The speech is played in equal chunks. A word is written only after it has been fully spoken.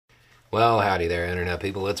Well, howdy there, Internet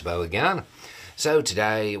people. It's Bo again. So,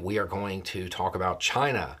 today we are going to talk about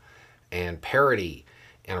China and parity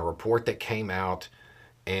and a report that came out,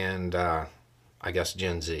 and I guess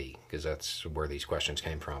Gen Z, because that's where these questions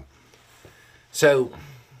came from. So,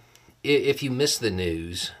 if you missed the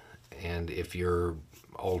news, and if you're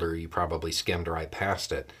older, you probably skimmed right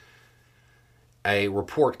past it, a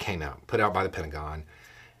report came out, put out by the Pentagon,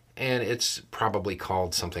 and it's probably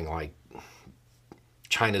called something like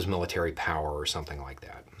China's military power or something like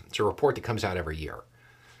that. It's a report that comes out every year.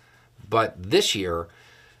 But this year,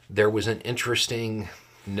 there was an interesting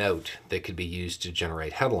note that could be used to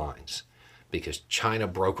generate headlines because China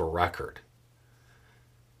broke a record.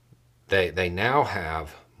 They now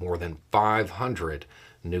have more than 500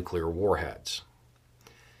 nuclear warheads.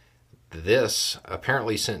 This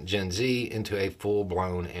apparently sent Gen Z into a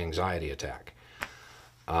full-blown anxiety attack.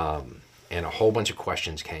 And a whole bunch of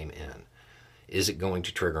questions came in. Is it going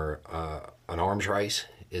to trigger an arms race?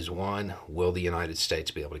 Is one. Will the United States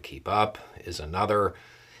be able to keep up? Is another.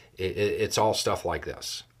 It's all stuff like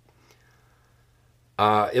this.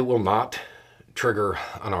 It will not trigger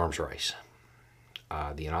an arms race.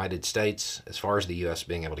 The United States, as far as the U.S.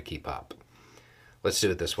 being able to keep up. Let's do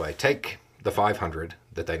it this way. Take the 500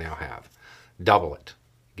 that they now have. Double it.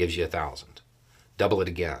 Gives you 1,000. Double it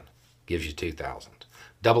again. Gives you 2,000.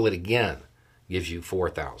 Double it again. Gives you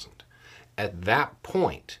 4,000. At that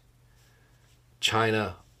point,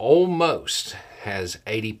 China almost has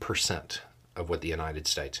 80% of what the United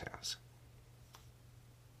States has.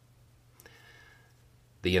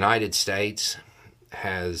 The United States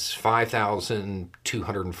has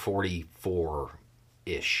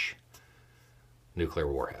 5,244-ish nuclear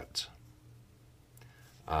warheads.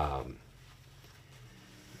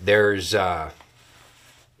 There's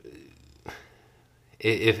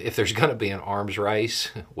if there's going to be an arms race,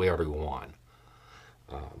 we already won.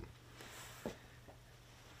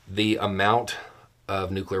 The amount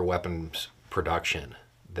of nuclear weapons production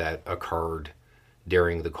that occurred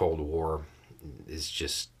during the Cold War is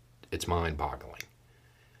just, it's mind-boggling.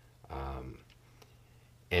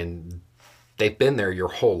 And they've been there your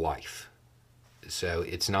whole life. So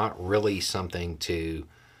it's not really something to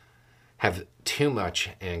have too much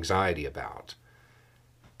anxiety about.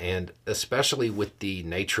 And especially with the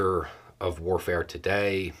nature of warfare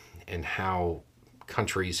today and how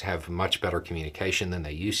countries have much better communication than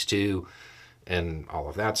they used to and all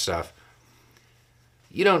of that stuff,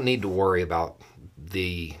 you don't need to worry about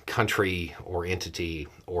the country or entity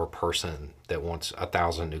or person that wants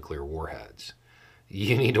 1,000 nuclear warheads.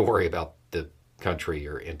 You need to worry about the country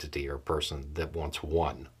or entity or person that wants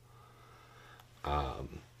one.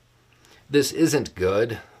 This isn't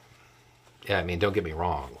good. Yeah, I mean, don't get me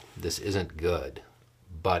wrong. This isn't good,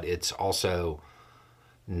 but it's also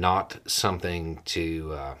not something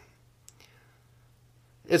to.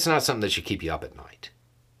 It's not something that should keep you up at night.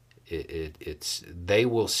 It's they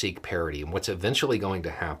will seek parity, and what's eventually going to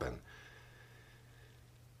happen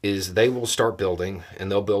is they will start building,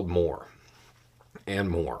 and they'll build more and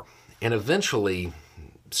more, and eventually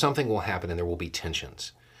something will happen, and there will be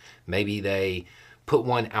tensions. Maybe they put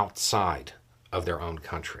one outside of their own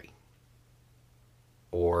country.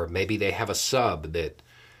 Or maybe they have a sub that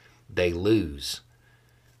they lose.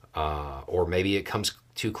 Or maybe it comes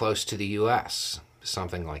too close to the U.S.,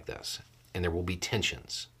 something like this. And there will be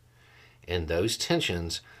tensions. And those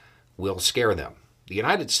tensions will scare them. The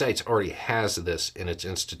United States already has this in its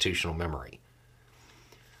institutional memory.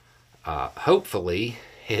 Hopefully,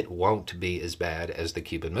 it won't be as bad as the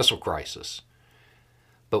Cuban Missile Crisis.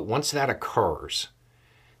 But once that occurs,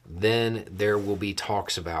 then there will be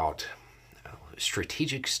talks about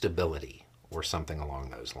strategic stability or something along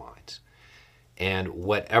those lines. And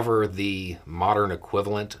whatever the modern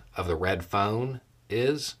equivalent of the red phone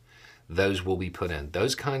is, those will be put in.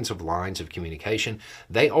 Those kinds of lines of communication,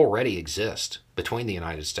 they already exist between the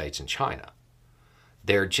United States and China.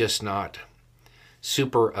 They're just not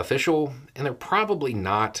super official, and they're probably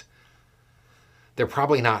not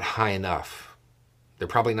high enough. They're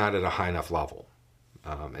probably not at a high enough level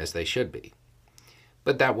as they should be.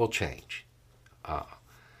 But that will change.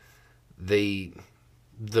 The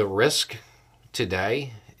risk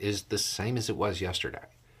today is the same as it was yesterday.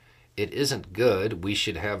 It isn't good. We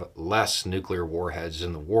should have less nuclear warheads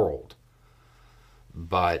in the world.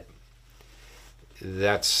 But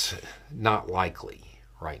that's not likely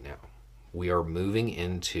right now. We are in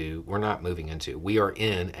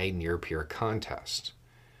a near-peer contest.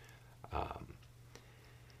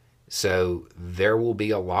 So there will be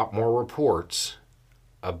a lot more reports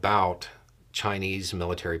about Chinese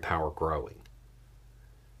military power growing.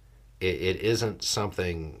 It isn't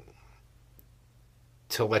something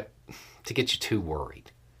to get you too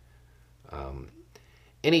worried.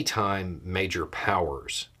 Anytime major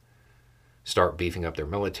powers start beefing up their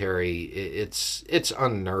military, it's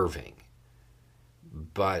unnerving.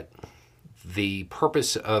 But the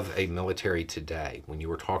purpose of a military today, when you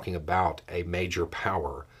were talking about a major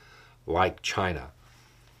power like China,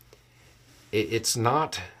 it's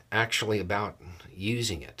not actually about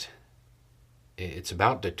using it. It's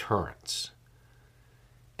about deterrence.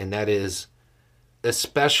 And that is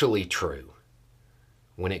especially true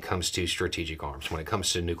when it comes to strategic arms, when it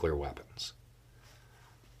comes to nuclear weapons.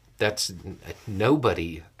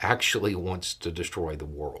 Nobody actually wants to destroy the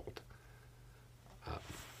world.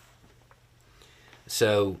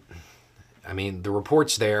 So, I mean, the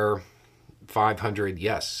reports there, 500,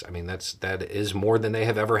 yes. I mean, that is more than they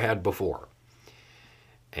have ever had before.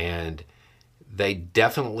 And they did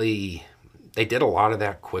a lot of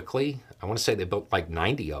that quickly. I want to say they built like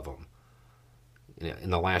 90 of them in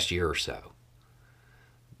the last year or so.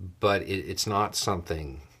 But it's not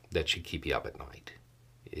something that should keep you up at night.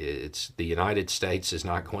 The United States is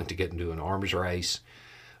not going to get into an arms race.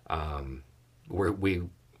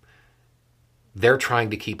 They're trying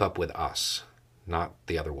to keep up with us, not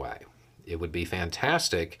the other way. It would be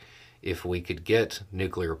fantastic if we could get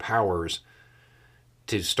nuclear powers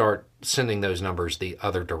to start sending those numbers the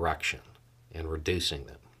other direction and reducing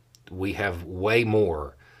them. We have way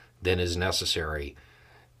more than is necessary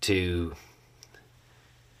for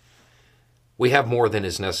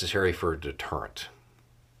a deterrent.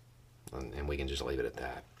 And we can just leave it at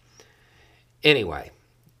that. Anyway,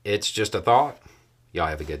 it's just a thought. Y'all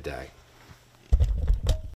have a good day.